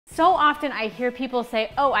So often I hear people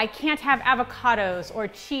say, oh, I can't have avocados or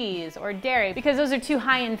cheese or dairy because those are too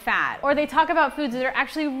high in fat. Or they talk about foods that are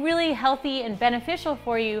actually really healthy and beneficial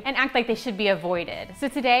for you and act like they should be avoided. So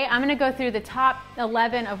today I'm gonna go through the top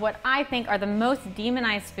 11 of what I think are the most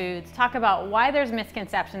demonized foods, talk about why there's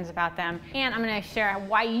misconceptions about them, and I'm gonna share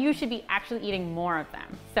why you should be actually eating more of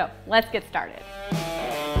them. So let's get started.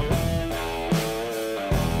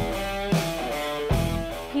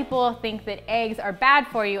 People think that eggs are bad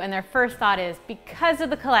for you and their first thought is because of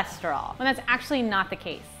the cholesterol, when that's actually not the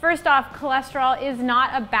case. First off, cholesterol is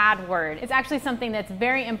not a bad word. It's actually something that's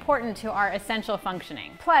very important to our essential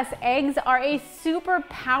functioning. Plus, eggs are a super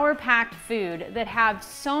power-packed food that have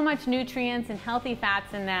so much nutrients and healthy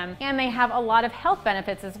fats in them, and they have a lot of health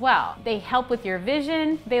benefits as well. They help with your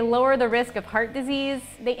vision, they lower the risk of heart disease,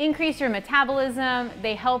 they increase your metabolism,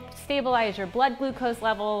 they help stabilize your blood glucose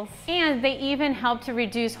levels, and they even help to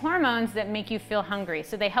reduce hormones that make you feel hungry.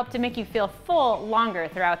 So they help to make you feel full longer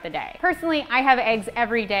throughout the day. Personally, I have eggs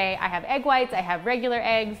every day. I have egg whites, I have regular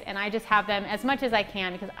eggs, and I just have them as much as I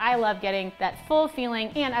can because I love getting that full feeling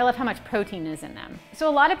and I love how much protein is in them. So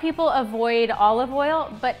a lot of people avoid olive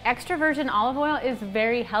oil, but extra virgin olive oil is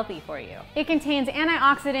very healthy for you. It contains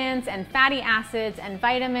antioxidants and fatty acids and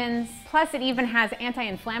vitamins, plus it even has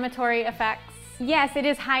anti-inflammatory effects. Yes, it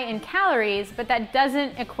is high in calories, but that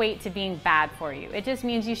doesn't equate to being bad for you. It just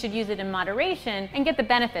means you should use it in moderation and get the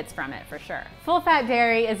benefits from it for sure. Full-fat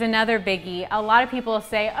dairy is another biggie. A lot of people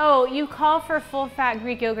say, oh, you call for full-fat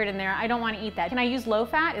Greek yogurt in there. I don't want to eat that. Can I use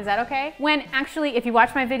low-fat? Is that okay? When actually, if you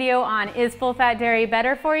watch my video on is full-fat dairy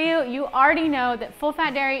better for you, you already know that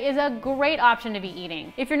full-fat dairy is a great option to be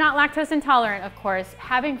eating. If you're not lactose intolerant, of course,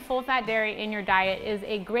 having full-fat dairy in your diet is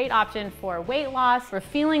a great option for weight loss, for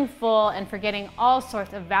feeling full, and for getting all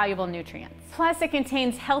sorts of valuable nutrients. Plus, it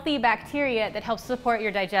contains healthy bacteria that helps support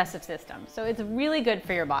your digestive system, so it's really good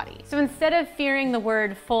for your body. So instead of fearing the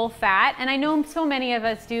word full fat, and I know so many of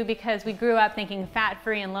us do because we grew up thinking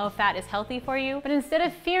fat-free and low fat is healthy for you, but instead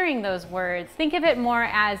of fearing those words, think of it more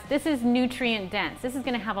as this is nutrient dense. This is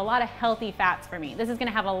gonna have a lot of healthy fats for me. This is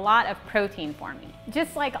gonna have a lot of protein for me.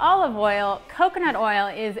 Just like olive oil, coconut oil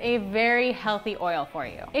is a very healthy oil for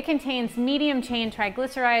you. It contains medium chain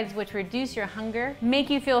triglycerides, which reduce your hunger, make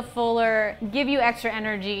you feel fuller, give you extra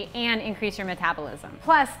energy, and increase your metabolism.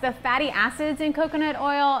 Plus, the fatty acids in coconut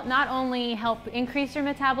oil not only help increase your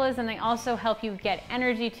metabolism, they also help you get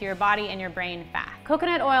energy to your body and your brain fast.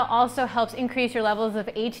 Coconut oil also helps increase your levels of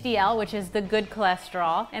HDL, which is the good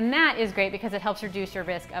cholesterol, and that is great because it helps reduce your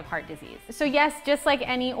risk of heart disease. So yes, just like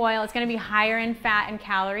any oil, it's gonna be higher in fat and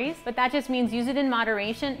calories, but that just means use it in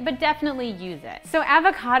moderation, but definitely use it. So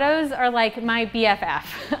avocados are like my BFF.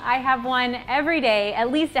 I have one every day,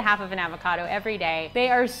 at least a half of an avocado every day. They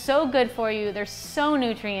are so good for you. They're so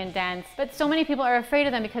nutrient dense, but so many people are afraid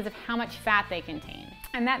of them because of how much fat they contain.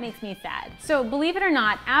 And that makes me sad. So believe it or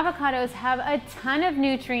not, avocados have a ton of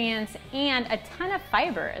nutrients and a ton of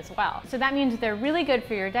fiber as well. So that means they're really good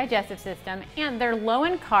for your digestive system and they're low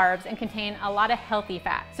in carbs and contain a lot of healthy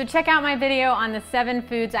fats. So check out my video on the 7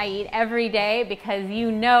 foods I eat every day because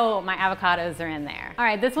you know my avocados are in there. All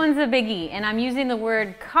right, this one's a biggie, and I'm using the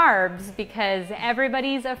word carbs because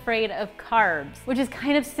everybody's afraid of carbs, which is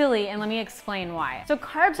kind of silly, and let me explain why. So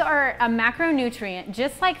carbs are a macronutrient,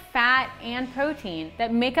 just like fat and protein,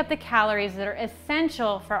 that make up the calories that are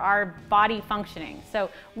essential for our body functioning. So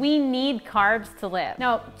we need carbs to live.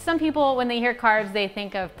 Now, some people, when they hear carbs, they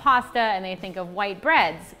think of pasta and they think of white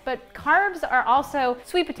breads, but carbs are also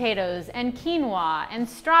sweet potatoes and quinoa and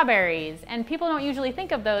strawberries, and people don't usually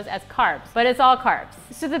think of those as carbs, but it's all carbs.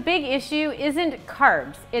 So the big issue isn't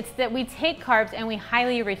carbs, it's that we take carbs and we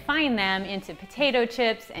highly refine them into potato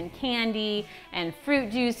chips and candy and fruit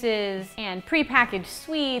juices and prepackaged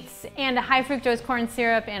sweets and a high fructose corn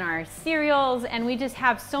syrup in our cereals, and we just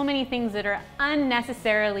have so many things that are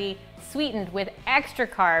unnecessarily sweetened with extra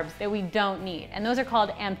carbs that we don't need. And those are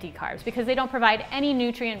called empty carbs because they don't provide any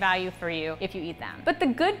nutrient value for you if you eat them. But the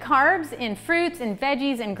good carbs in fruits and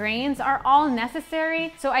veggies and grains are all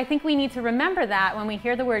necessary. So I think we need to remember that when we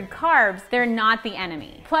hear the word carbs, they're not the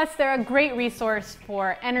enemy. Plus, they're a great resource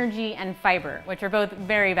for energy and fiber, which are both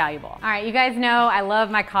very valuable. All right, you guys know I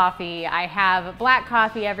love my coffee. I have black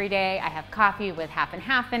coffee every day. I have coffee with half and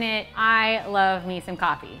half in it. I love me some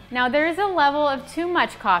coffee. Now, there is a level of too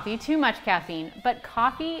much coffee, too much caffeine, but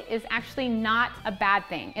coffee is actually not a bad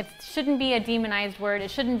thing. It shouldn't be a demonized word.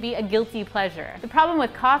 It shouldn't be a guilty pleasure. The problem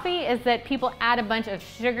with coffee is that people add a bunch of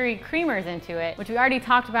sugary creamers into it, which we already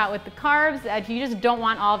talked about with the carbs. You just don't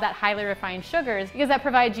want all of that highly refined sugars because that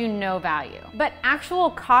provides you no value. But actual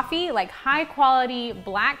coffee, like high quality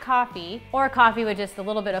black coffee or coffee with just a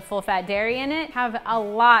little bit of full fat dairy in it, have a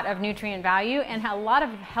lot of nutrient value and a lot of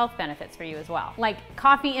health benefits for you as well. Like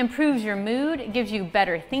coffee improves your mood, gives you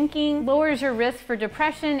better thinking, lowers your risk for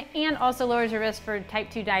depression, and also lowers your risk for type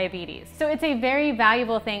 2 diabetes. So it's a very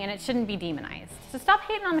valuable thing and it shouldn't be demonized. So stop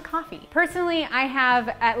hating on the coffee. Personally, I have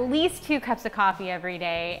at least 2 cups of coffee every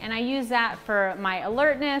day, and I use that for my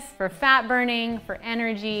alertness, for fat burning, for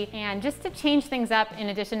energy, and just to change things up in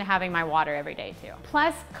addition to having my water every day too.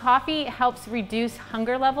 Plus, coffee helps reduce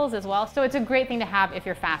hunger levels as well, so it's a great thing to have if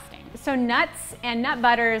you're fasting. So nuts and nut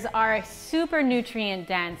butters are super nutrient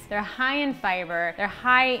dense. They're high in fiber, they're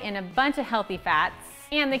high in a bunch of healthy fats,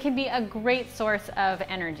 and they can be a great source of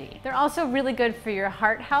energy. They're also really good for your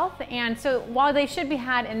heart health, and so while they should be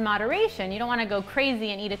had in moderation, you don't want to go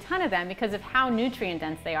crazy and eat a ton of them because of how nutrient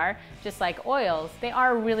dense they are, just like oils. They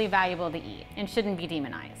are really valuable to eat and shouldn't be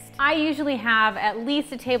demonized. I usually have at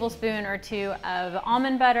least a tablespoon or 2 of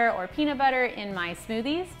almond butter or peanut butter in my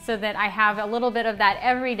smoothies so that I have a little bit of that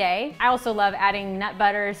every day. I also love adding nut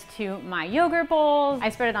butters to my yogurt bowls. I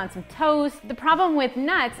spread it on some toast. The problem with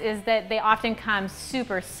nuts is that they often come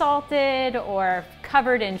super salted or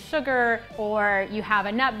covered in sugar, or you have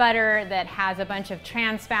a nut butter that has a bunch of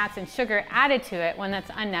trans fats and sugar added to it when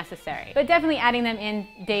that's unnecessary. But definitely adding them in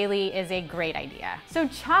daily is a great idea. So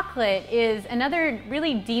chocolate is another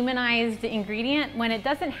really demonized ingredient when it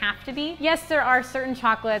doesn't have to be. Yes, there are certain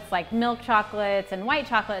chocolates like milk chocolates and white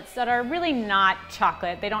chocolates that are really not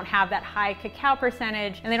chocolate. They don't have that high cacao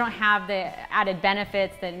percentage and they don't have the added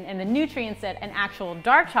benefits and the nutrients that an actual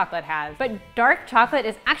dark chocolate has. But dark chocolate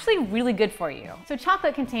is actually really good for you. So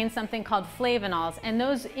chocolate contains something called flavonols, and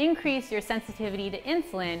those increase your sensitivity to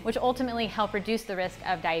insulin, which ultimately help reduce the risk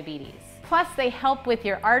of diabetes. Plus, they help with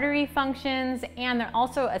your artery functions, and they're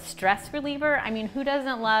also a stress reliever. I mean, who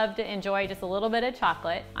doesn't love to enjoy just a little bit of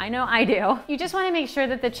chocolate? I know I do. You just want to make sure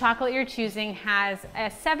that the chocolate you're choosing has a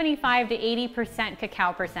 75 to 80%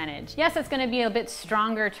 cacao percentage. Yes, it's going to be a bit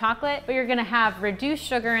stronger chocolate, but you're going to have reduced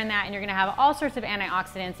sugar in that, and you're going to have all sorts of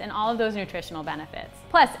antioxidants and all of those nutritional benefits.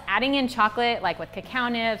 Plus, adding in chocolate, like with cacao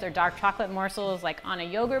nibs or dark chocolate morsels, like on a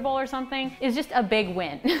yogurt bowl or something, is just a big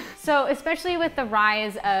win. So, especially with the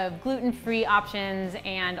rise of gluten-free options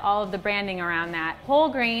and all of the branding around that, whole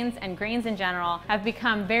grains and grains in general have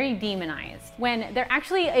become very demonized when they're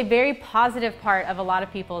actually a very positive part of a lot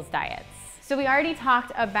of people's diets. So we already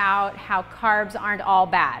talked about how carbs aren't all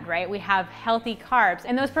bad, right? We have healthy carbs,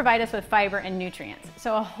 and those provide us with fiber and nutrients.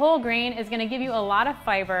 So a whole grain is going to give you a lot of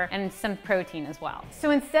fiber and some protein as well. So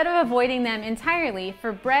instead of avoiding them entirely,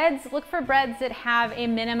 for breads, look for breads that have a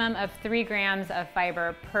minimum of 3 grams of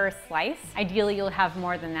fiber per slice. Ideally, you'll have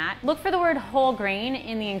more than that. Look for the word whole grain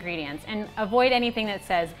in the ingredients and avoid anything that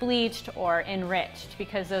says bleached or enriched,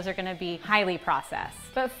 because those are going to be highly processed.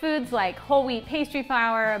 But foods like whole wheat pastry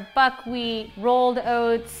flour, buckwheat, rolled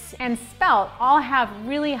oats, and spelt all have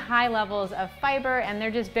really high levels of fiber, and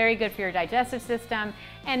they're just very good for your digestive system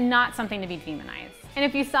and not something to be demonized. And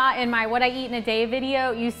if you saw in my What I Eat in a Day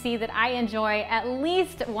video, you see that I enjoy at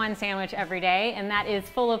least 1 sandwich every day, and that is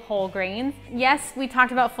full of whole grains. Yes, we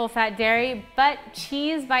talked about full fat dairy, but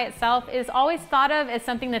cheese by itself is always thought of as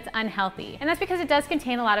something that's unhealthy. And that's because it does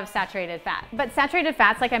contain a lot of saturated fat. But saturated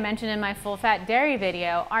fats, like I mentioned in my full fat dairy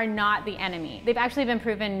video, are not the enemy. They've actually been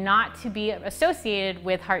proven not to be associated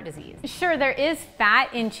with heart disease. Sure, there is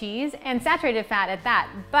fat in cheese, and saturated fat at that,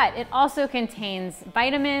 but it also contains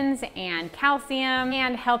vitamins and calcium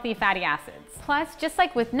and healthy fatty acids. Plus, just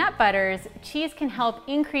like with nut butters, cheese can help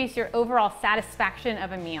increase your overall satisfaction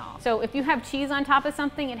of a meal. So if you have cheese on top of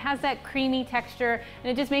something, it has that creamy texture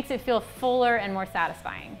and it just makes it feel fuller and more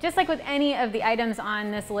satisfying. Just like with any of the items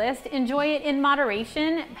on this list, enjoy it in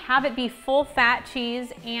moderation, have it be full fat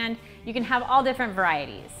cheese, and you can have all different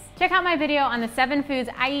varieties. Check out my video on the 7 foods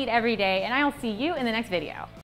I eat every day, and I'll see you in the next video.